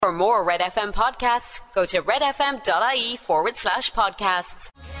For more Red FM podcasts, go to redfm.ie/podcasts.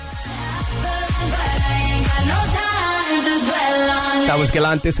 That was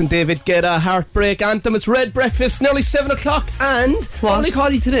Galantis and David Guetta, Heartbreak Anthem. It's Red Breakfast, nearly 7 o'clock. And what will I call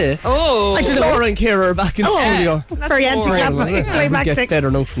you today? Oh, I just Laura and Ciara are back in studio. Very anti-climactic. Get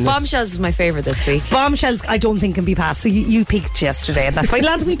better now from this. Bombshells is my favourite this week. Bombshells, I don't think can be passed. So you peaked yesterday, and that's fine,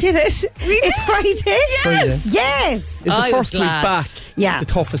 lads. We did it. It's Friday. Friday. Yes. It's the first week back. Yeah. The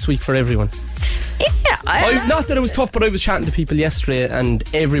toughest week for everyone. Yeah, Not that it was tough, but I was chatting to people yesterday and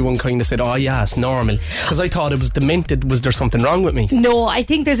everyone kind of said, oh yeah, it's normal, because I thought it was demented. Was there something wrong with me? No, I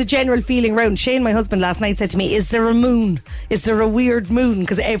think there's a general feeling around. Shane, my husband, last night said to me, is there a moon? Is there a weird moon?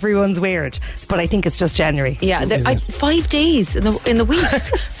 Because everyone's weird. But I think it's just January. Yeah, 5 days in the week.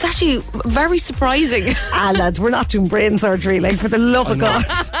 It's actually very surprising. Lads, we're not doing brain surgery, like, for the love of God.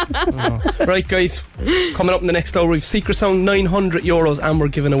 Right, guys, coming up in the next hour, we've Secret Sound €900 and we're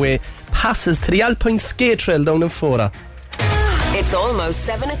giving away passes to the Alpine Skate Trail down in Fora. It's almost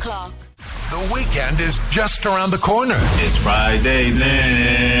 7 o'clock. The weekend is just around the corner. It's Friday,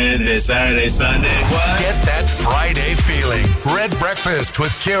 then it's Saturday, Sunday. What? Get that Friday feeling. Red Breakfast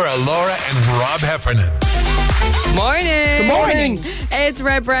with Ciara, Laura and Rob Heffernan. Morning. Good morning. It's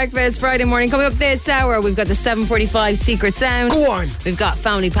Red Breakfast Friday morning. Coming up this hour, we've got the 7:45 Secret Sound. Go on. We've got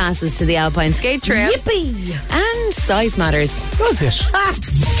family passes to the Alpine Skate Trail. Yippee! And size matters. Was it? TGIF.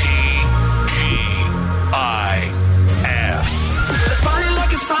 Let's party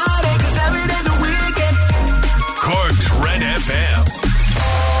like it's Friday, 'cause every day's a weekend. Cork's Red FM.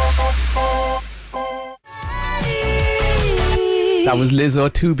 That was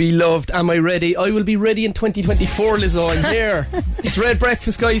Lizzo, To Be Loved. Am I ready? I will be ready in 2024, Lizzo. I'm here. It's Red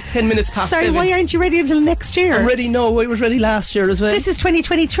Breakfast, guys. 10 minutes past 7. Sorry, why aren't you ready until next year? I'm ready. No, I was ready last year as well. This is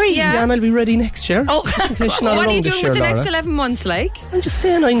 2023. Yeah. And I'll be ready next year. Oh, What are you doing with the next 11 months, like? I'm just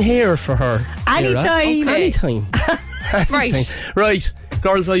saying I'm here for her. Anytime. Ciara. Anytime. Right. Right.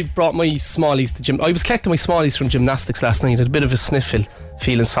 Girls, I brought my smallies to gym. I was collecting my smallies from gymnastics last night. I had a bit of a sniffle,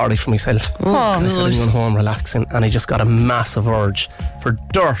 feeling sorry for myself. Oh, I said I'm going home relaxing, and I just got a massive urge for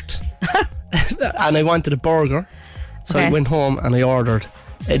dirt. And I wanted a burger, so I went home and I ordered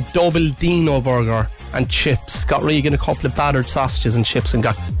a double Dino burger and chips. Got Regan a couple of battered sausages and chips, and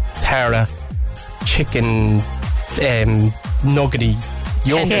got Tara chicken nuggety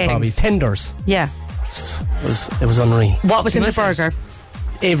yogurt, probably tenders. Yeah. It was unreal. What was in the burger?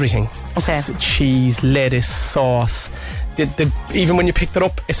 Everything. Okay. Cheese, lettuce, sauce. Even when you picked it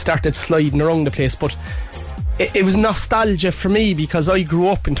up, it started sliding around the place. But it was nostalgia for me, because I grew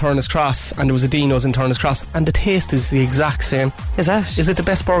up in Turner's Cross and there was a Dino's in Turner's Cross, and the taste is the exact same. Is that? Is it the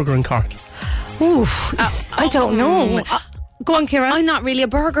best burger in Cork? Oof. I don't know. Go on, Ciara. I'm not really a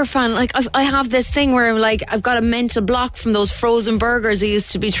burger fan. Like, I have this thing where, like, I've got a mental block from those frozen burgers that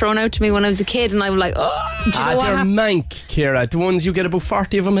used to be thrown out to me when I was a kid, and I'm like, oh. They're mank, Ciara. The ones you get about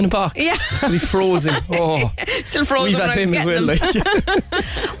 40 of them in a box. Yeah. They'll be frozen. Oh. Still frozen. We've had them as well.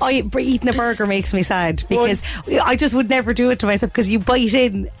 Eating a burger makes me sad, because I just would never do it to myself, because you bite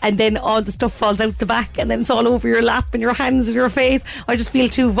in and then all the stuff falls out the back and then it's all over your lap and your hands and your face. I just feel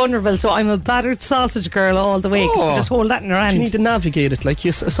too vulnerable, so I'm a battered sausage girl all the way. So just hold that in your hand. You need to navigate it. Like,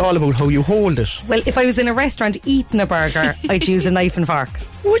 it's all about how you hold it. Well, if I was in a restaurant eating a burger, I'd use a knife and fork.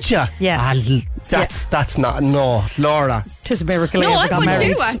 Would you? Yeah. That's not, no, Laura. Tis a miracle. No, I I ever got would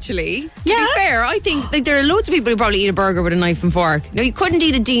married. too, actually. To be fair, I think, like, there are loads of people who probably eat a burger with a knife and fork. No, you couldn't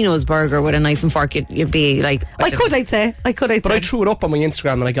eat a Dino's burger with a knife and fork. You'd be like, I'd say. But I threw it up on my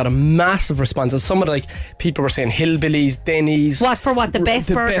Instagram and I got a massive response. And some of the, people were saying Hillbillies, Denny's. What for what? The best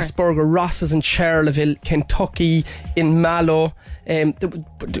burger? The best burger. Ross's in Charleville, Kentucky, in Mallow.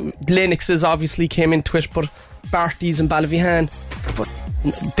 Lennox's obviously came into it, but Barty's in Ballyvihan. But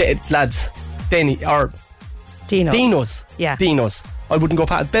lads, Dino's. Yeah. Dino's. I wouldn't go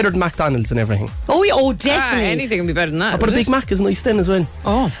past. Better than McDonald's and everything. Oh, definitely. Anything would be better than that. But a Big Mac is nice then as well.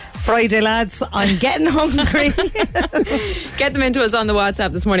 Oh, Friday, lads. I'm getting hungry. Get them into us on the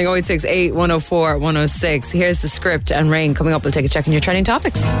WhatsApp this morning, 0868 104 106. Here's the script, and Rain coming up. We'll take a check on your trending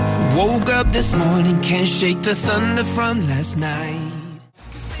topics. Woke up this morning, can't shake the thunder from last night.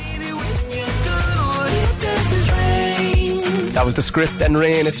 That was the script and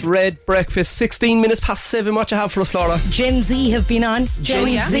Rain. It's Red Breakfast. 16 minutes past 7. What you have for us, Laura? Gen Z have been on. Gen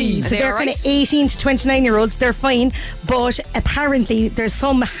Z. So they're kind of 18 to 29 year olds. They're fine. But apparently there's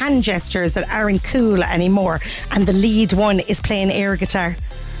some hand gestures that aren't cool anymore. And the lead one is playing air guitar.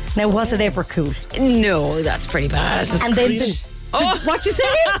 Now, was it ever cool? No, that's pretty bad. That's and then what you say?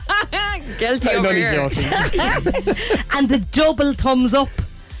 Guilty over here. And the double thumbs up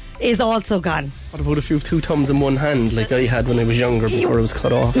is also gone. What about a few two thumbs in one hand, like I had when I was younger before it was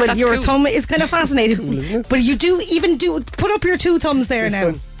cut off? Well, That's your cool. thumb is kind of fascinating. Cool, isn't it? But you put up your two thumbs there This now.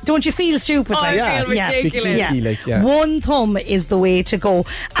 one. Don't you feel stupid? I Yeah, feel yeah. ridiculous. Big like, yeah. One thumb is the way to go.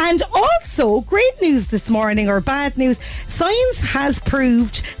 And also, great news this morning, or bad news. Science has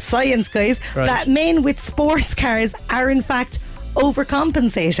proved, guys, Right. that men with sports cars are in fact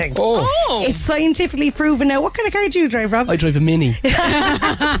overcompensating. Oh. It's scientifically proven now. What kind of car do you drive, Rob? I drive a Mini.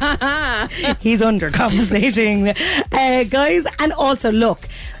 He's undercompensating, guys. And also, look,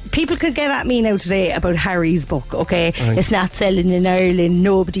 people could get at me now today about Harry's book, okay? Right. It's not selling in Ireland,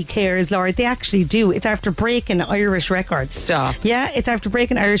 nobody cares, Laura. They actually do. It's after breaking Irish records. Stop. Yeah, it's after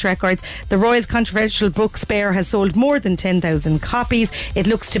breaking Irish records. The Royals' controversial book Spare has sold more than 10,000 copies. It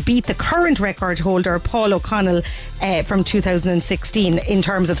looks to beat the current record holder, Paul O'Connell, from 2016 in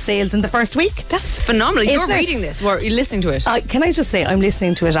terms of sales in the first week. That's phenomenal. You're Isn't it? reading this. You're listening to it. Can I just say, I'm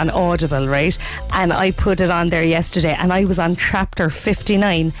listening to it on Audible, right? And I put it on there yesterday, and I was on chapter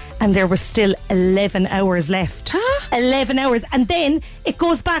 59, and there was still 11 hours left. 11 hours. And then it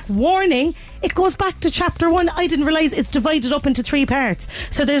goes back, warning, it goes back to chapter 1. I didn't realise it's divided up into 3 parts.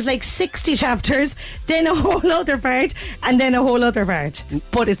 So there's like 60 chapters, then a whole other part, and then a whole other part.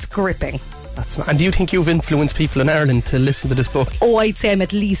 But it's gripping. And do you think you've influenced people in Ireland to listen to this book? Oh, I'd say I'm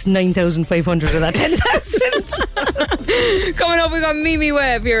at least 9,500 of that 10,000. Coming up, we got Mimi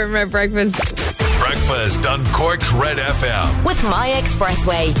Webb here in Red Breakfast. Breakfast on Cork's Red FM. With My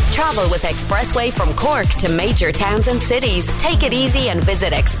Expressway. Travel with Expressway from Cork to major towns and cities. Take it easy and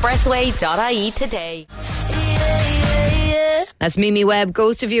visit expressway.ie today. That's Mimi Webb,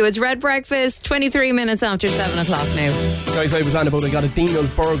 Ghost of You. It's Red Breakfast, 23 minutes after 7 o'clock now. Guys, I was on about I got a Dino's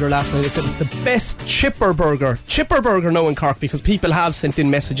burger last night. I said it's the best chipper burger now in Cork, because people have sent in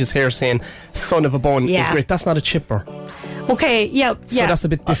messages here saying son of a bun is great. That's not a chipper. Okay, yeah. So that's a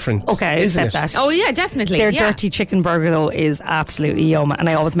bit different. Okay, I isn't accept it? that. Oh, yeah, definitely. Their yeah. dirty chicken burger, though, is absolutely yum. And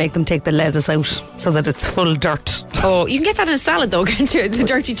I always make them take the lettuce out so that it's full dirt. Oh, you can get that in a salad, though, can't you? The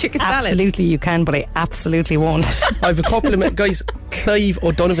dirty chicken salad. Absolutely, you can, but I absolutely won't. I have a couple of guys. Clive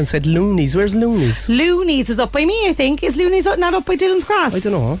O'Donovan said Looney's. Where's Looney's? Looney's is up by me, I think. Is Looney's not up by Dillon's Cross? I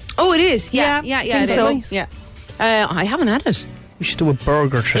don't know. Oh, it is. Yeah, Yeah, it think is. so. Yeah. I haven't had it. We should do a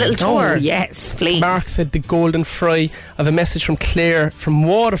burger trip. A little tour. Oh, yes, please. Mark said the golden fry. I have a message from Claire from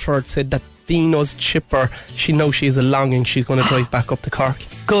Waterford, said that Dino's chipper, she knows she has a longing. She's going to drive back up to Cork.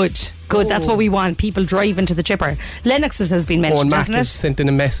 Good. That's what we want. People driving to the chipper. Lennox's has been Oh, mentioned, and Mark hasn't has it? sent in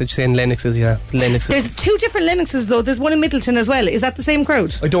a message saying Lennox's, yeah. Lennox's. There's 2 different Lennox's, though. There's one in Middleton as well. Is that the same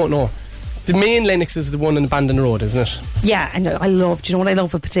crowd? I don't know. The main Lennox is the one in Bandon Road, isn't it? Yeah, and do you know what I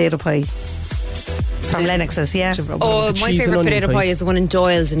love? A potato pie. From Lennox's, yeah. Oh, my favourite potato pie is the one in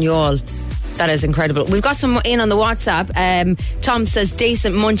Doyle's and Youghal. That is incredible. We've got some in on the WhatsApp. Tom says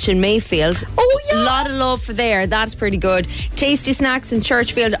Decent Munch in Mayfield. Oh, yeah. Lot of love for there. That's pretty good. Tasty Snacks in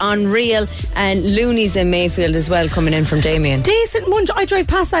Churchfield, unreal. And Looney's in Mayfield as well, coming in from Damien. Decent Munch. I drive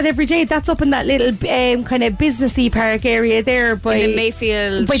past that every day. That's up in that little kind of businessy park area there by In the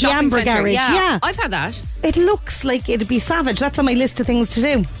Mayfield by the shopping Amber centre. Garage. Yeah, I've had that. it looks like it'd be savage. That's on my list of things to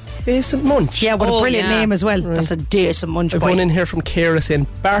do. Decent Munch. Yeah, what a Oh, brilliant yeah. name as well. That's a Decent Munch. I've boy. one in here from Ciara saying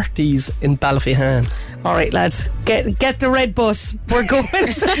Barty's in Ballyfihan. All right, lads, get the red bus. We're going.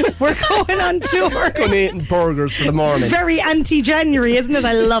 We're going on tour. Going eating burgers for the morning. Very anti-January, isn't it?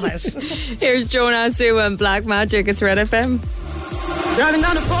 I love it. Here's Jonah Sue and Black Magic. It's Red FM. Driving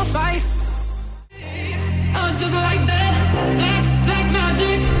down the 4-5. Just like that. Black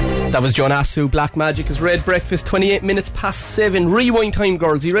magic. That was John Assu. Black Magic is Red Breakfast, 28 minutes past 7. Rewind time,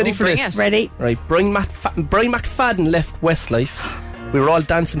 girls. Are you ready for bring this? it. Ready? Right, Brian McFadden left Westlife. We were all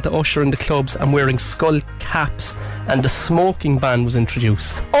dancing to Usher in the clubs and wearing skull caps, and the smoking ban was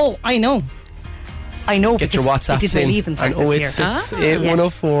introduced. Oh, I know. Get your because I WhatsApp did my in leaving on cert this year. 086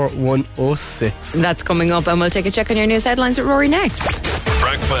 8104 106. That's coming up, and we'll take a check on your news headlines with Rory next.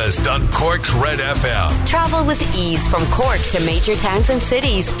 Breakfast on Cork's Red FM. Travel with ease from Cork to major towns and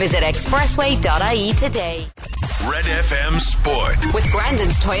cities. Visit expressway.ie today. Red FM Sport. With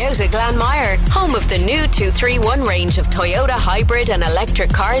Grandin's Toyota Glanmire, home of the new 231 range of Toyota hybrid and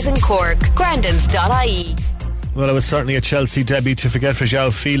electric cars in Cork. Grandins.ie. Well, it was certainly a Chelsea debut to forget for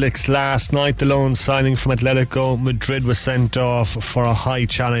João Felix last night. The loan signing from Atletico Madrid was sent off for a high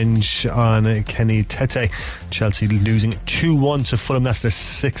challenge on Kenny Tete. Chelsea losing 2-1 to Fulham. That's their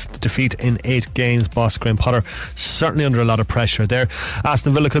 6th defeat in 8 games. Boss Graham Potter certainly under a lot of pressure there.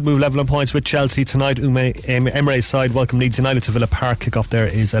 Aston Villa could move level on points with Chelsea tonight. Emre's side welcome Leeds United to Villa Park. Kick-off there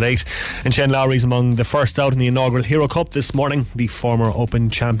is at 8. And Shane Lowry's among the first out in the inaugural Hero Cup this morning. The former Open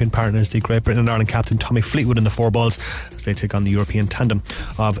champion partners, the Great Britain and Ireland captain Tommy Fleetwood in the 4 balls as they take on the European tandem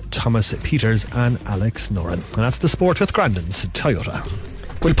of Thomas Peters and Alex Noren. And that's the sport with Grandin's Toyota.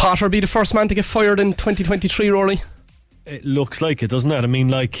 Will Potter be the first man to get fired in 2023, Rory? It looks like it, doesn't it? I mean,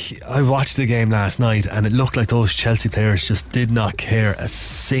 like, I watched the game last night and it looked like those Chelsea players just did not care a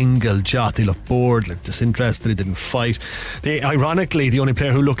single jot. They looked bored, looked disinterested, they didn't fight. Ironically, the only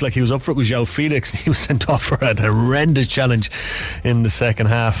player who looked like he was up for it was João Felix. He was sent off for a horrendous challenge in the second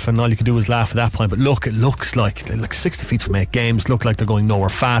half, and all you could do was laugh at that point. But look, it looks like 6 defeats from 8 games, look like they're going nowhere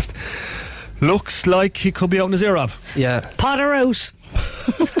fast. Looks like he could be out in his ear, Rob. Yeah. Potter out.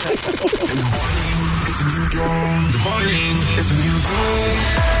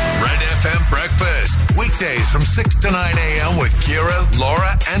 Red FM Breakfast, weekdays from 6 to 9 a.m. with Ciara,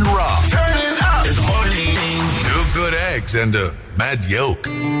 Laura and Rob. Turn it up. It's morning. 2 good eggs and a mad yolk.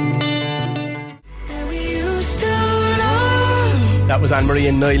 That was Anne-Marie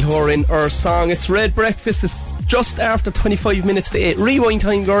and Niall Horan, our song. It's Red Breakfast. It's just after 25 minutes to 8. Rewind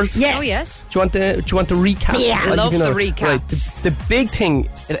time, girls. Yes. Oh, yes. Do you want the recap? Yeah, I love the recaps. Right, the big thing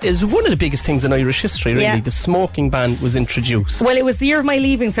is one of the biggest things in Irish history, really. Yeah. The smoking ban was introduced. Well, it was the year of my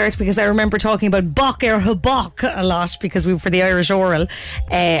leaving cert, because I remember talking about Bach or Habach a lot, because we were for the Irish oral,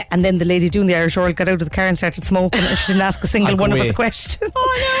 and then the lady doing the Irish oral got out of the car and started smoking, and she didn't ask a single one of us a question.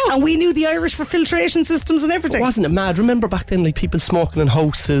 Oh no. And we knew the Irish for filtration systems and everything. But wasn't it mad? Remember back then, like, people smoking in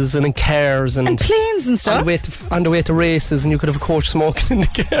houses and in cars and planes and stuff. On the way to races, and you could have a coach smoking in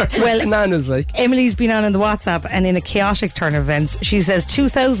the car. Well, bananas, like. Emily's been on in the WhatsApp, and in a chaotic turn of events, she says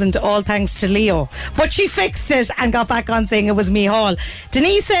 2000, all thanks to Leo, but she fixed it and got back on saying it was Micheál.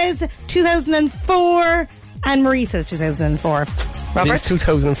 Denise says 2004, and Marie says 2004. Robert? It is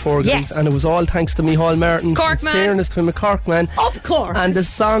 2004, guys, yes. And it was all thanks to Micheál Martin. Cork man. In fairness to him, a Cork man. Up Cork. And the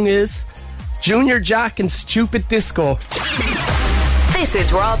song is Junior Jack and Stupid Disco. This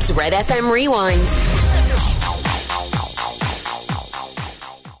is Rob's Red FM Rewind.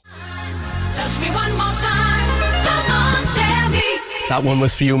 Touch me one more time. Come on, tell me. That one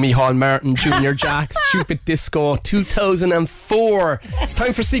was for you, Micheál Martin, Junior Jack, Stupid Disco, 2004. It's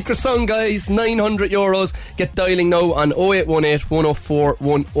time for Secret Song, guys. €900. Get dialing now on 0818 104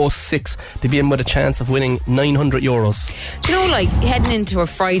 106 to be in with a chance of winning €900. Do you know, like, heading into a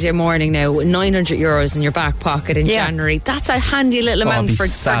Friday morning now, €900 in your back pocket in January, that's a handy little amount for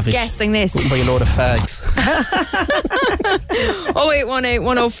guessing this. Wouldn't buy a load of fags. 0818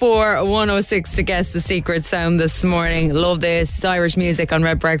 104 106 to guess the secret sound this morning. Love this. It's Irish music on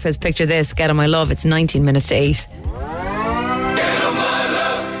Red Breakfast. Picture this. Get on my love. It's 19 minutes to 8.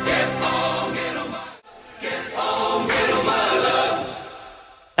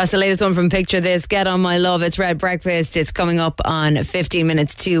 That's the latest one from Picture This. Get on my love. It's Red Breakfast. It's coming up on 15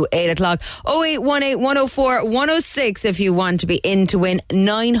 minutes to 8 o'clock. 0818 104 106 if you want to be in to win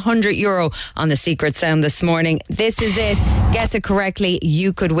 €900 on the secret sound this morning. This is it. Guess it correctly.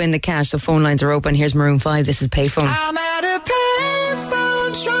 You could win the cash. The phone lines are open. Here's Maroon 5. This is Payphone. I'm at a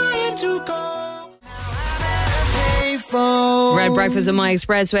payphone trying to call. Payphone. Red Breakfast on my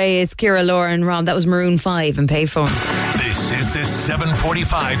Expressway. It's Ciara, Laura and Rob. That was Maroon 5 and Payphone. This is the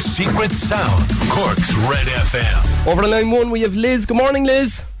 745 Secret Sound, Cork's Red FM. Over the line 1 we have Liz. Good morning,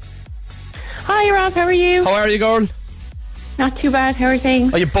 Liz. Hi Rob, how are you? How are you, girl? Not too bad, how are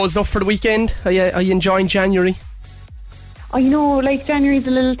things? Are you buzzed up for the weekend? Are you enjoying January? Oh, you know, like, January's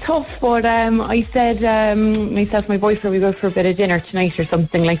a little tough, but I said myself and my boyfriend, we go for a bit of dinner tonight or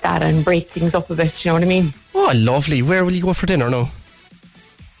something like that and break things up a bit, you know what I mean? Oh, lovely. Where will you go for dinner now?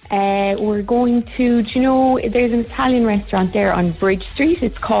 We're going to, do you know, there's an Italian restaurant there on Bridge Street.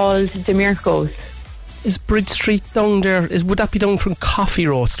 It's called De Mirco's. Is Bridge Street down there? Would that be down from Coffee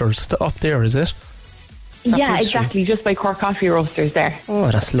Roasters to up there, is it? Yeah, exactly, just by Cork Coffee Roasters there. Oh,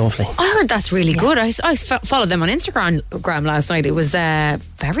 that's lovely. I heard that's really good. I followed them on Instagram last night. It was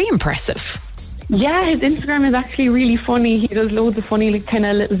very impressive. Yeah, his Instagram is actually really funny. He does loads of funny, like, kind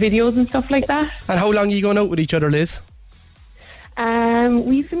of little videos and stuff like that. And how long are you going out with each other, Liz?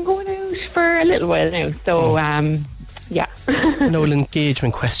 We've been going out for a little while now, so yeah. An old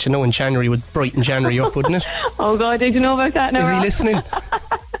engagement question. In January would brighten January up, wouldn't it? Oh God, did you know about that now? Is he listening?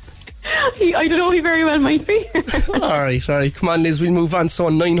 I don't know, he very well might be. Alright, come on, Liz, we'll move on. So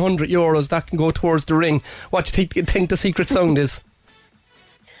 €900, that can go towards the ring. What do you think the secret sound is?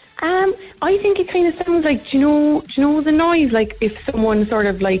 I think it kind of sounds like, do you know the noise, like if someone sort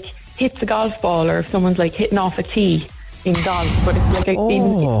of like hits a golf ball, or if someone's like hitting off a tee in golf, but it's like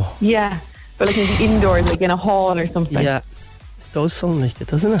but like in the indoors, like in a hall or something. Yeah, it does sound like it,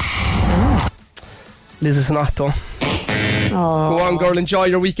 doesn't it? Liz is not though. Go on, girl, enjoy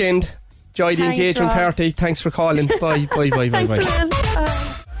your weekend. Enjoy the engagement party. Thanks for calling. Bye.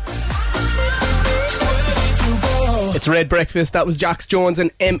 It's Red Breakfast. That was Jax Jones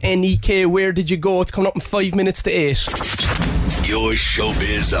and MNEK. Where did you go? It's coming up in 5 minutes to 8. Your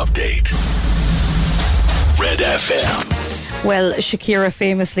showbiz update. Red FM. Well, Shakira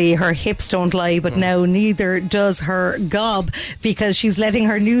famously, her hips don't lie, but now neither does her gob, because she's letting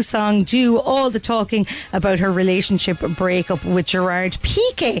her new song do all the talking about her relationship breakup with Gerard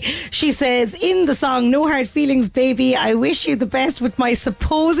Piqué. She says in the song, "No hard feelings, baby. I wish you the best with my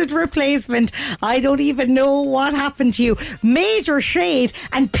supposed replacement. I don't even know what happened to you." Major shade,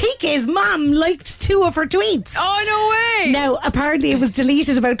 and Piqué's mum liked 2 of her tweets. Oh, no way! Now, apparently it was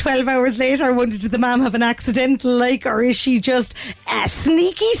deleted about 12 hours later. I wondered, did the mum have an accidental like, or is she just a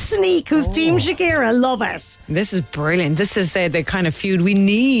sneaky sneak who's Team Shakira? Love it. This is brilliant. This is the kind of feud we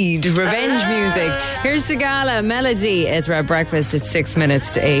need. Revenge music. Here's the Gala Melody. It's Red Breakfast. It's 6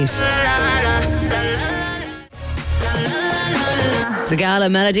 minutes to 8. The Gala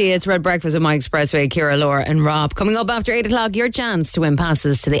Melody. It's Red Breakfast with My Expressway, Ciara, Laura and Rob. Coming up after 8 o'clock, your chance to win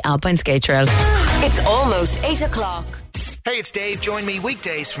passes to the Alpine Skate Trail. It's almost 8 o'clock. Hey, it's Dave. Join me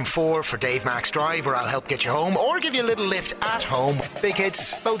weekdays from 4 for Dave Max Drive, where I'll help get you home or give you a little lift at home. Big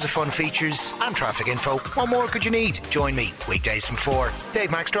hits, loads of fun features and traffic info. What more could you need? Join me weekdays from 4. Dave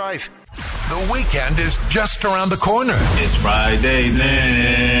Max Drive. The weekend is just around the corner. It's Friday,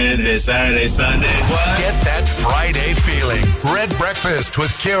 then it's Saturday, Sunday. What? Get that Friday feeling. Red Breakfast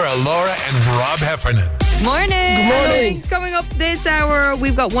with Ciara, Laura and Rob Heffernan. Morning. Good morning. Coming up this hour,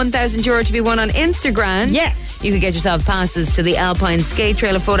 we've got €1,000 to be won on Instagram. Yes. You could get yourself passes to the Alpine Skate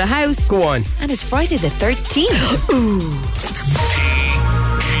Trail of Photo House. Go on. And it's Friday the 13th. TGIF.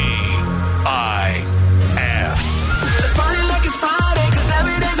 Let's party like it's Friday, 'cause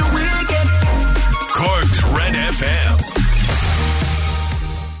every day's a weekend. Cork's Red FM.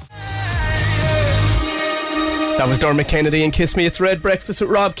 That was Dermot Kennedy and Kiss Me. It's Red Breakfast with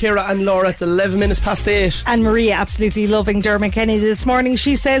Rob, Ciara and Laura. It's 11 minutes past 8. And Maria absolutely loving Dermot Kennedy this morning.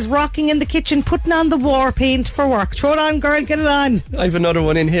 She says, rocking in the kitchen, putting on the war paint for work. Throw it on, girl, get it on. I have another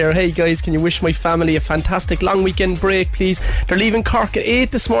one in here. Hey guys, can you wish my family a fantastic long weekend break, please? They're leaving Cork at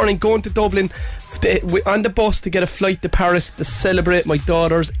 8 this morning, going to Dublin on the bus to get a flight to Paris to celebrate my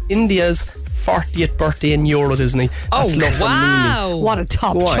daughter's India's 40th birthday in Euro Disney. That's love from Mimi. What a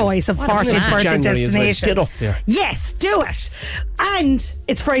top choice of 40th birthday January destination. Get up there. Yes, do it. And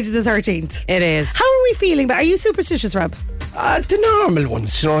it's Friday the 13th. It is. How are we feeling? Are you superstitious, Rob? The normal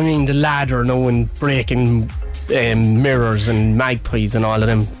ones, you know what I mean? The ladder, and breaking mirrors and magpies and all of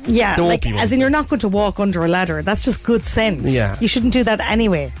them. Yeah, like as in you're not going to walk under a ladder. That's just good sense. Yeah. You shouldn't do that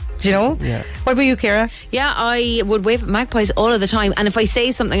anyway. Do you know? Yeah. What about you, Ciara? Yeah, I would wave at magpies all of the time. And if I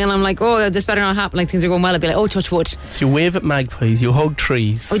say something and I'm like, oh, this better not happen, like things are going well, I'd be like, oh, touch wood. So you wave at magpies, you hug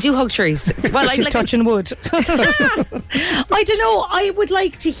trees. I do hug trees. Well, She's touching wood. I don't know. I would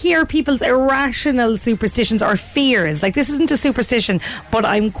like to hear people's irrational superstitions or fears. Like, this isn't a superstition, but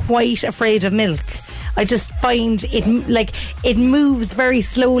I'm quite afraid of milk. I just find it moves very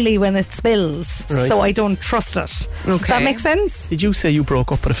slowly when it spills, right. So I don't trust it. Does that make sense? Did you say you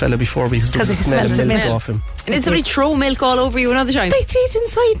broke up with a fella before because there was a smell of milk off him? And did somebody throw milk all over you another time? They did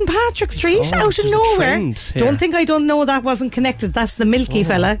inside in Patrick Street, out of nowhere. Don't think I don't know that wasn't connected. That's the milky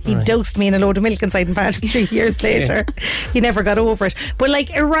fella. He dosed me in a load of milk inside in Patrick Street years later. He never got over it. But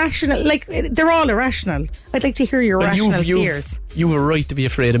irrational, they're all irrational. I'd like to hear your irrational fears. You were right to be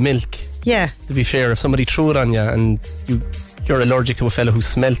afraid of milk. Yeah. To be fair, if somebody threw it on you and you're allergic to a fella who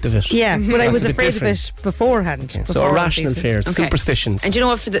smelt of it. Yeah, but I was afraid of it beforehand. Yeah, so irrational fears, superstitions. And you know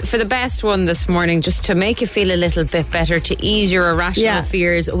what, for the best one this morning, just to make you feel a little bit better, to ease your irrational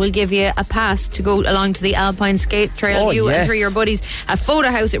fears, we'll give you a pass to go along to the Alpine Skate Trail. And 3 of your buddies at Photo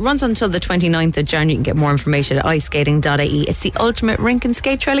House. It runs until the 29th of January. You can get more information at iceskating.ie. It's the ultimate rink and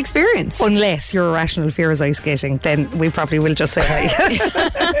skate trail experience. Unless your irrational fear is ice skating, then we probably will just say hi.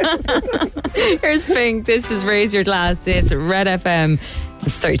 Here's Pink. This is Raise Your Glass. It's Red FM.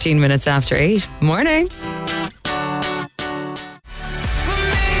 It's 13 minutes after 8. Morning.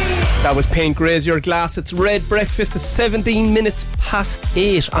 That was Pink, Raise Your Glass. It's Red Breakfast. It's 17 minutes past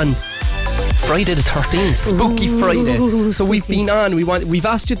 8 on Friday the 13th. Spooky Friday. So we've been on. We've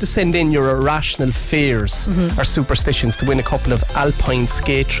asked you to send in your irrational fears or superstitions to win a couple of Alpine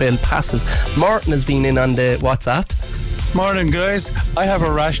Skate Trail passes. Martin has been in on the WhatsApp. Morning, guys. I have a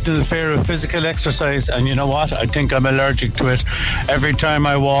rational fear of physical exercise, and you know what? I think I'm allergic to it. Every time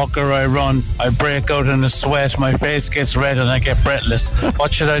I walk or I run, I break out in a sweat, my face gets red and I get breathless.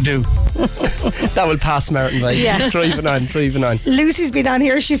 What should I do? That will pass, Martin. Right? Yeah. Driving on. Lucy's been on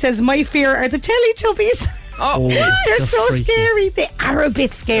here. She says, my fear are the Teletubbies. Oh, they're so freaky. scary. They are a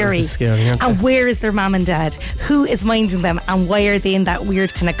bit scary. Scary, aren't they? And where is their mum and dad? Who is minding them? And why are they in that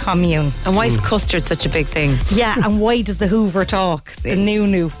weird kind of commune? And why is custard such a big thing? Yeah, and why does the Hoover talk? The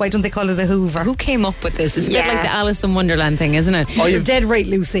new. Why don't they call it a Hoover? Who came up with this? It's a bit like the Alice in Wonderland thing, isn't it? You're dead right,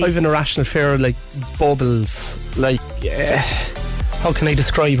 Lucy. I have an irrational fear of like bubbles. Like, how can I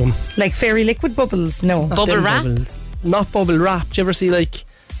describe them? Like fairy liquid bubbles? No. Bubble Them wrap? bubbles. Not bubble wrap. Do you ever see like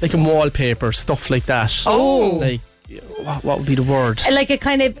in wallpaper, stuff like that? Oh. Like, what would be the word? Like a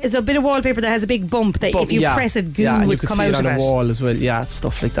kind of, it's a bit of wallpaper that has a big bump that if you press it, goo and you would could come see out it on of a it. wall as well. Yeah,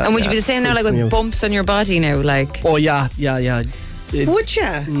 stuff like that. And would you be the same now, like freaks me with out. bumps on your body now? Like, Oh yeah. Would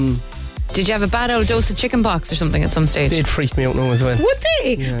you? did you have a bad old dose of chicken pox or something at some stage? They'd freak me out now as well. Would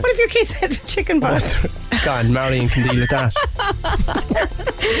they? Yeah. What if your kids had chicken pox? God, Marion can deal with that.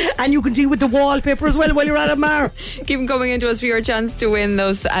 And you can deal with the wallpaper as well while you're at it, Mar. Keep them coming into us for your chance to win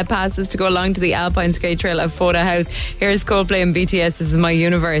those passes to go along to the Alpine Skate Trail at Foda House. Here's Coldplay and BTS. This is My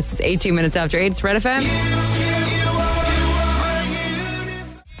Universe. It's 18 minutes after 8. It's Red FM.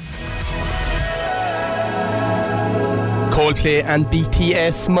 Coldplay and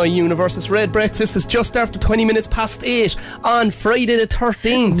BTS, My Universe. It's Red Breakfast. It's just after 20 minutes past 8 on Friday the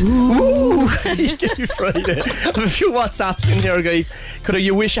 13th. Ooh! Friday. I have a few WhatsApps in here, guys. Could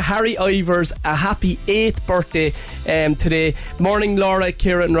you wish Harry Ivers a happy 8th birthday today? Morning, Laura,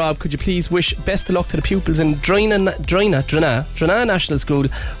 Ciara and Rob. Could you please wish best of luck to the pupils in Drina National School,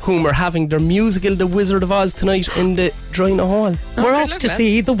 whom are having their musical The Wizard of Oz tonight in the Drina Hall. We're off to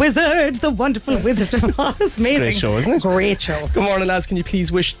see the wizard, the wonderful Wizard of Oz. Amazing. Great show, isn't it? Great show. Good morning, lads. Can you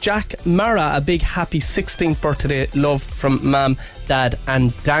please wish Jack Mara a big happy 16th birthday? Love from Mum, Dad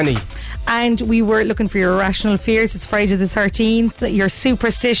and Danny. And we were looking for your irrational fears. It's Friday the 13th, your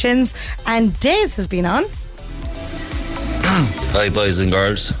superstitions. And Des has been on. Hi boys and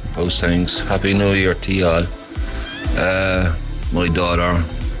girls, how's things? Happy New Year to you all. My daughter,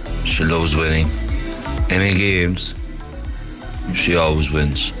 she loves winning. Any games, she always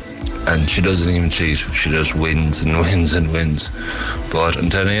wins. And she doesn't even cheat, she just wins and wins and wins. But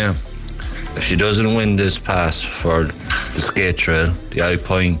I'm telling you, if she doesn't win this pass for the skate trail, the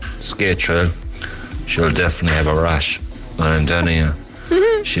Alpine skate trail, she'll definitely have a rash. And I'm telling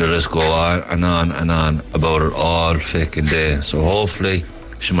you, she'll just go on and on and on about it all fucking day. So hopefully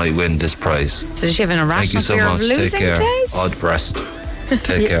she might win this prize. So does she have an irrational fear of losing? Take care. Des? All the best.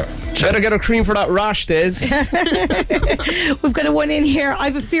 Take care. Better get her cream for that rash, Des. We've got a one in here. I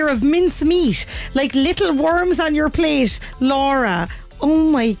have a fear of mince meat, like little worms on your plate, Laura.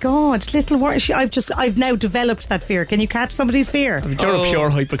 Oh my God, little worms. I've now developed that fear. Can you catch somebody's fear? You're a pure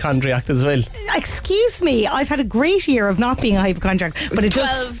hypochondriac as well. Excuse me, I've had a great year of not being a hypochondriac, but it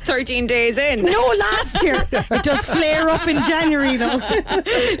 13 days in. No, last year. It does flare up in January though.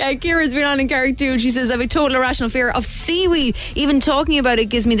 Ciara's been on in Carrick too. She says I have a total irrational fear of seaweed. Even talking about it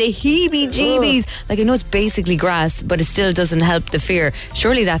gives me the heebie-jeebies. Like, I know it's basically grass, but it still doesn't help the fear.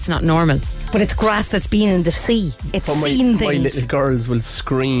 Surely that's not normal. But it's grass that's been in the sea. It's seen things. My little girls will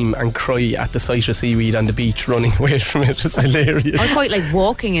scream and cry at the sight of seaweed on the beach, running away from it. It's hilarious. I quite like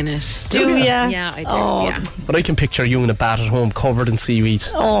walking in it. Do you? Yeah, I do. Oh. Yeah. But I can picture you in a bat at home covered in seaweed.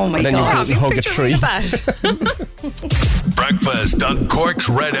 Oh my God. And then God. you can hug a tree. Breakfast on Cork's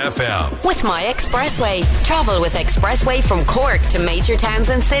Red FM. With My Expressway. Travel with Expressway from Cork to major towns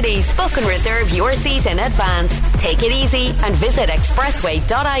and cities. Book and reserve your seat in advance. Take it easy and visit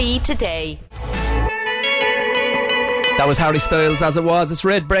expressway.ie today. That was Harry Styles as it was. It's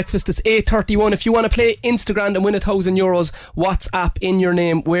Red Breakfast. It's 8:31. If you want to play Instagram and win €1,000, WhatsApp in your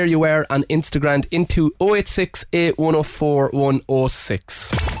name where you are on Instagram into 086 8104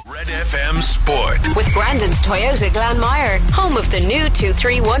 106. Red FM Sport. With Grandin's Toyota Glanmire, home of the new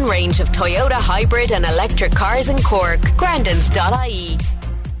 231 range of Toyota hybrid and electric cars in Cork. Grandins.ie.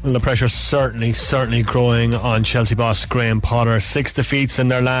 Well, the pressure's certainly growing on Chelsea boss Graham Potter. 6 defeats in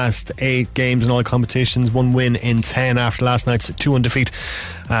their last 8 games in all competitions, 1 win in 10 after last night's 2-1 defeat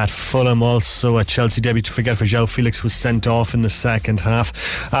at Fulham. Also a Chelsea debut to forget for João Felix was sent off in the second half.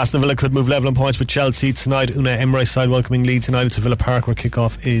 Aston Villa could move level on points with Chelsea tonight. Unai Emery's side welcoming Leeds United to Villa Park, where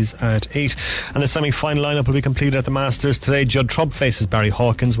kick-off is at 8. And the semi-final lineup will be completed at the Masters today. Judd Trump faces Barry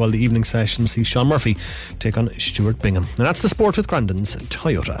Hawkins, while the evening session sees Sean Murphy take on Stuart Bingham. And that's the sport with Grandin's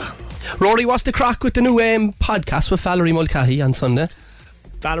Toyota. Rory, what's the crack with the new podcast with Valerie Mulcahy on Sunday?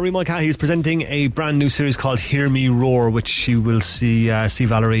 Valerie Mulcahy is presenting a brand new series called Hear Me Roar, which you will see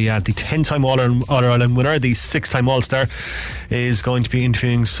Valerie, the 10-time All-Ireland winner, the 6-time All-Star, is going to be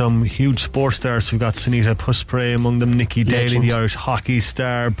interviewing some huge sports stars. We've got Sunita Puspray among them, Nikki Daly, the Irish hockey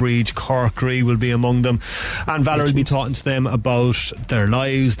star, Breach Corkery will be among them, and Valerie will be talking to them about their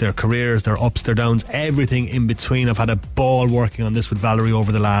lives, their careers, their ups, their downs, everything in between. I've had a ball working on this with Valerie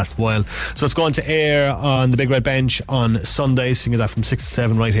over the last while. So it's going to air on the Big Red Bench on Sunday, so you can get that from 6 to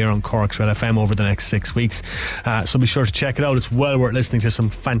 7 right here on Cork's Red FM over the next 6 weeks. So be sure to check it out. It's well worth listening to. Some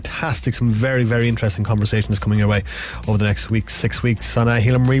fantastic, some very, very interesting conversations coming your way over the next 6 weeks on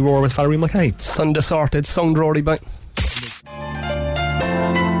Hear Me Roar with Valerie Mulcahy. Sunday sorted, sound Rory, bye.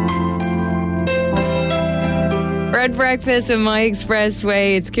 Red Breakfast on My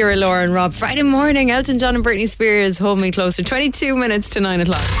Expressway. It's Ciara, Laura and Rob. Friday morning, Elton John and Britney Spears, Hold Me Closer. 22 minutes to 9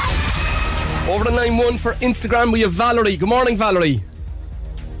 o'clock. Over the 9-1 for Instagram, we have Valerie. Good morning, Valerie.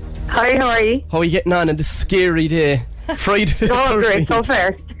 Hi, how are you? How are you getting on this scary day? Friday the 13th. Great, so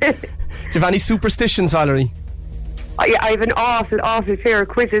fair. Do you have any superstitions, Valerie? I have an awful fear of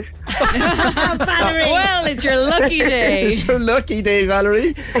quizzes. Valerie. Well, it's your lucky day. It's your lucky day,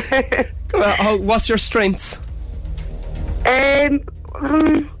 Valerie. What's your strengths? I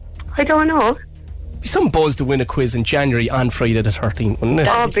don't know. Be some buzz to win a quiz in January on Friday the 13th, wouldn't it?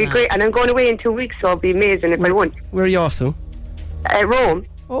 Oh, it'd be great. And I'm going away in 2 weeks, so it'd be amazing if I won. Where are you off to? Rome.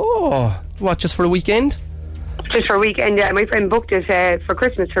 Oh, what, just for a weekend? Just for a weekend, yeah. My friend booked it for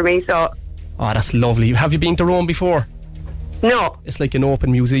Christmas for me, so... Oh, that's lovely. Have you been to Rome before? No. It's like an open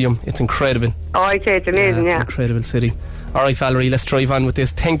museum. It's incredible. Oh, I'd say it's amazing, It's an incredible city. Alright, Valerie, let's drive on with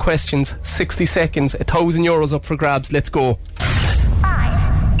this. 10 questions, 60 seconds, €1,000 up for grabs. Let's go.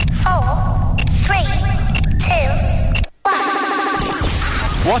 5, 4, 3, 2,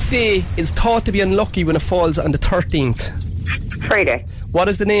 1. What day is thought to be unlucky when it falls on the 13th? Friday. What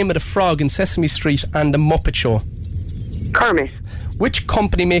is the name of the frog in Sesame Street and the Muppet Show? Kermit. Which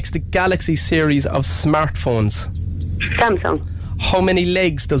company makes the Galaxy series of smartphones? Samsung. How many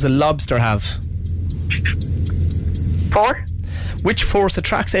legs does a lobster have? 4. Which force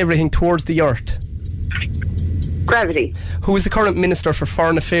attracts everything towards the earth? Gravity. Who is the current Minister for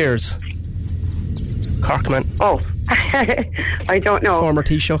Foreign Affairs? Cork man. Oh, I don't know. Former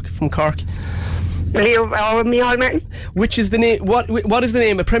Taoiseach from Cork. Leo Micheál Martin. Which is the name? What is the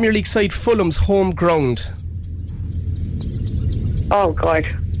name of Premier League side Fulham's home ground? Oh God,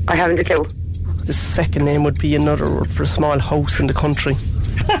 I haven't a clue. The second name would be another word for a small house in the country.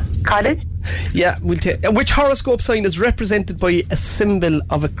 Cottage. Yeah, we'll take. Which horoscope sign is represented by a symbol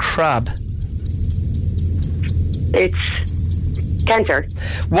of a crab? It's Cancer.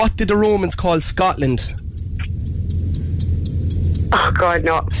 What did the Romans call Scotland? Oh God,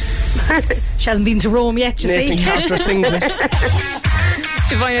 no. She hasn't been to Rome yet, you Nathan see. Carter sings it.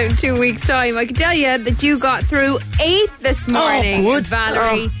 She'll find out in 2 weeks' time. I can tell you that you got through 8 this morning, good.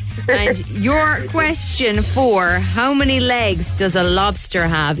 Valerie. And your question for how many legs does a lobster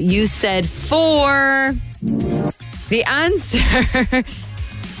have? You said 4. The answer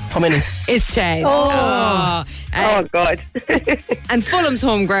How many? is 10. Oh God. And Fulham's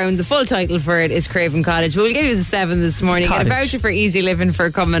home ground, the full title for it is Craven Cottage. We'll give you the 7 this morning. Get a voucher for Easy Living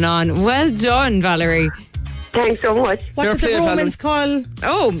for coming on. Well done, Valerie. Thanks so much. What did the Romans call?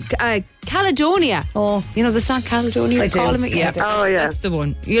 Oh, Caledonia. Oh, you know the song Caledonia? I do. Call them it? Yeah. Oh yeah. That's the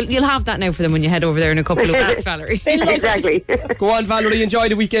one. You'll have that now for them when you head over there in a couple of weeks, Valerie. Exactly. Go on, Valerie. Enjoy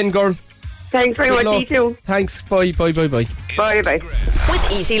the weekend, girl. Thanks very much. You too. Thanks. Bye. Bye.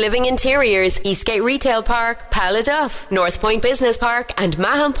 With Easy Living Interiors, Eastgate Retail Park, Paladuff, North Point Business Park and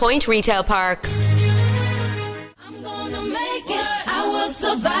Mahon Point Retail Park. I'm gonna make it. I will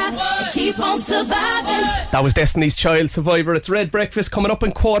survive. Keep on surviving. That was Destiny's Child, Survivor. It's Red Breakfast coming up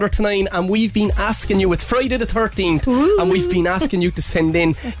in 8:45, and we've been asking you, it's Friday the 13th, and we've been asking you to send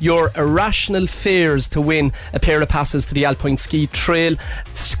in your irrational fears to win a pair of passes to the Alpine skate trail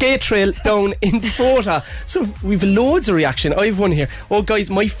down in Fota. So we've loads of reaction. I've one here. Oh guys,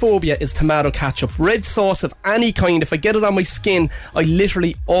 my phobia is tomato ketchup. Red sauce of any kind, if I get it on my skin, I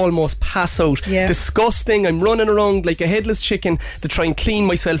literally almost pass out. Yeah. Disgusting. I'm running around like a headless chicken to try and clean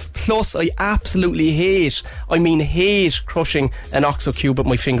myself. Plus I absolutely hate crushing an OXO cube with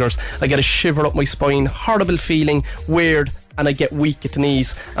my fingers. I get a shiver up my spine, horrible feeling, weird, and I get weak at the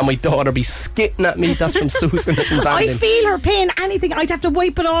knees, and my daughter be skitting at me. That's from Susan and I Bandon. feel her pain. Anything, I'd have to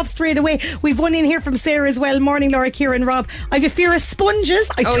wipe it off straight away. We've one in here from Sarah as well. Morning, Laura, Ciara and Rob. I've a fear of sponges.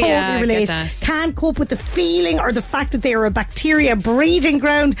 I totally relate. Can't cope with the feeling or the fact that they are a bacteria breeding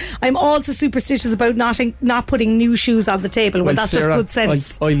ground. I'm also superstitious about not putting new shoes on the table. Well, that's Sarah, just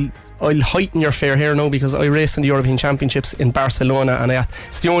good sense. I'll heighten your fear here now because I raced in the European Championships in Barcelona, and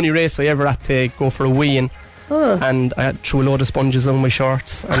it's the only race I ever had to go for a wee in. And I threw a load of sponges on my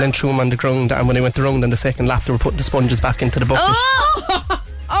shorts and then threw them on the ground, and when I went around on the second lap they were putting the sponges back into the bucket.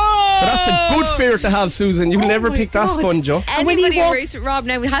 So that's a good fear to have, Susan. You'll never pick that sponge up. Anybody who races with Rob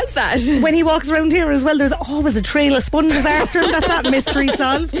now has that. When he walks around here as well, there's always a trail of sponges after him. That's that mystery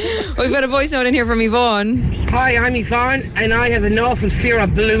solved. We've got a voice note in here from Yvonne. Hi, I'm Yvonne, and I have an awful fear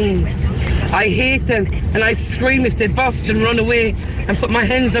of balloons. I hate them, and I'd scream if they bust and run away and put my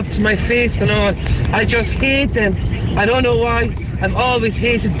hands up to my face and all. I just hate them. I don't know why. I've always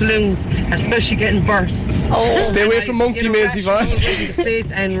hated balloons, especially getting bursts. Stay away from monkey maze, Yvonne.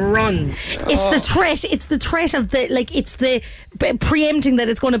 And run. It's the threat. It's the threat of it's the preempting that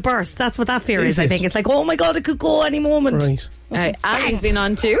it's going to burst. That's what that fear is. I think it's like, oh my God, it could go any moment. Right. Ali's been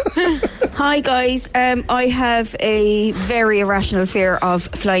on too. Hi guys, I have a very irrational fear of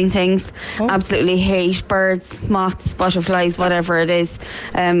flying things. Absolutely hate birds, moths, butterflies, whatever it is.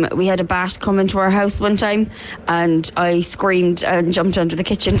 We had a bat come into our house one time and I screamed and jumped under the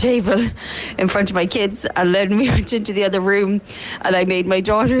kitchen table in front of my kids, and then we went into the other room and I made my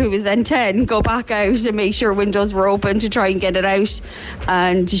daughter, who was then 10, go back out and make sure windows were open to try and get it out,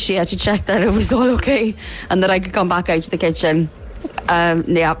 and she had to check that it was all okay and that I could come back out to the kitchen.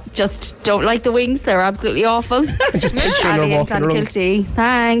 Just don't like the wings. They're absolutely awful. Just picturing her walking around. Guilty.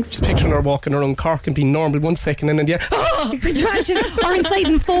 Thanks. Just picturing her walking around Cork and being normal 1 second and then the other. Could you imagine? Or inside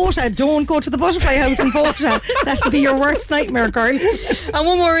in Fota. Don't go to the butterfly house in Fota. That'll be your worst nightmare, girl. And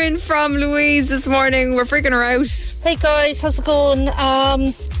one more in from Louise this morning. We're freaking her out. Hey guys, how's it going?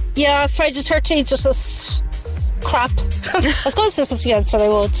 Friday the 13th just this crap. I was going to say something else, but I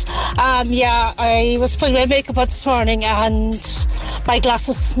won't. I was putting my makeup on this morning and my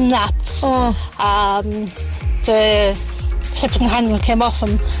glasses snapped. The flipping handle came off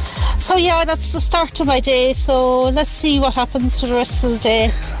them. So that's the start of my day. So let's see what happens for the rest of the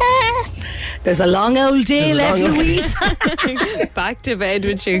day. There's a long old day left, Louise. Back to bed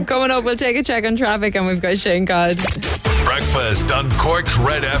with you. Coming up, we'll take a check on traffic, and we've got Shane Codd. Breakfast on Cork's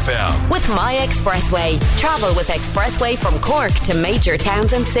Red FM. With My Expressway. Travel with Expressway from Cork to major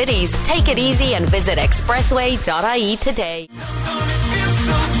towns and cities. Take it easy and visit expressway.ie today.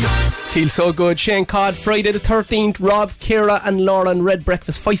 Feels so good. Shane Codd, Friday the 13th. Rob, Ciara and Laura and Red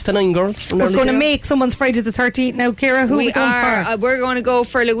Breakfast 5 to 9, girls. We're going to make someone's Friday the 13th now, Ciara. Who are we going for? We're going to go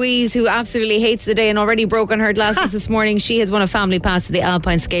for Louise, who absolutely hates the day and already broke on her glasses this morning. She has won a family pass to the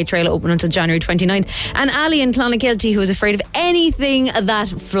Alpine Skate Trail, open until January 29. And Ali in Clonakilty, who is afraid of anything that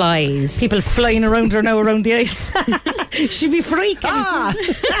flies. People flying around her now around the ice. She'd be freaking.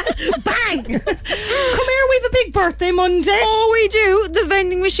 Bang! Come here, we've a big birthday Monday. Oh, we do. The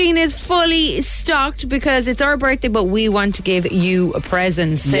vending machine is fully stocked because it's our birthday, but we want to give you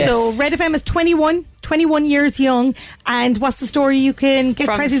presents. Yes. So Red FM is 21 years young, and what's the story? You can get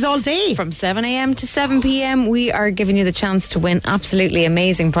prizes all day from 7 a.m. to 7 p.m. We are giving you the chance to win absolutely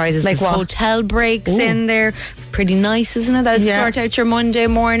amazing prizes. Like There's what? hotel breaks in there. Pretty nice, isn't it? That'll sort out your Monday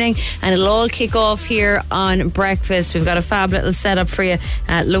morning, and it'll all kick off here on breakfast. We've got a fab little setup for you.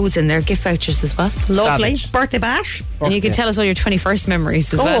 Loads in there, gift vouchers as well. Lovely. Birthday bash. And you can tell us all your 21st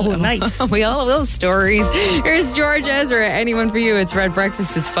memories as well. Oh, nice. We all have those stories. Here's George Ezra. Anyone for you? It's Red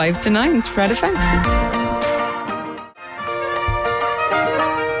Breakfast. It's 5 to 9. It's Red FM.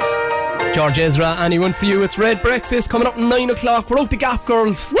 George Ezra, anyone for you? It's Red Breakfast coming up at 9 o'clock. We're out the gap,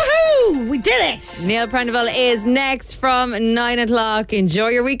 girls. Woohoo! We did it. Neil Prendeville is next from 9 o'clock. Enjoy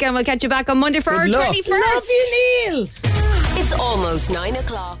your weekend. We'll catch you back on Monday for our 21st. Love you, Neil. It's almost 9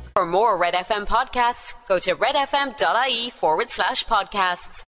 o'clock. For more Red FM podcasts, go to redfm.ie/podcasts.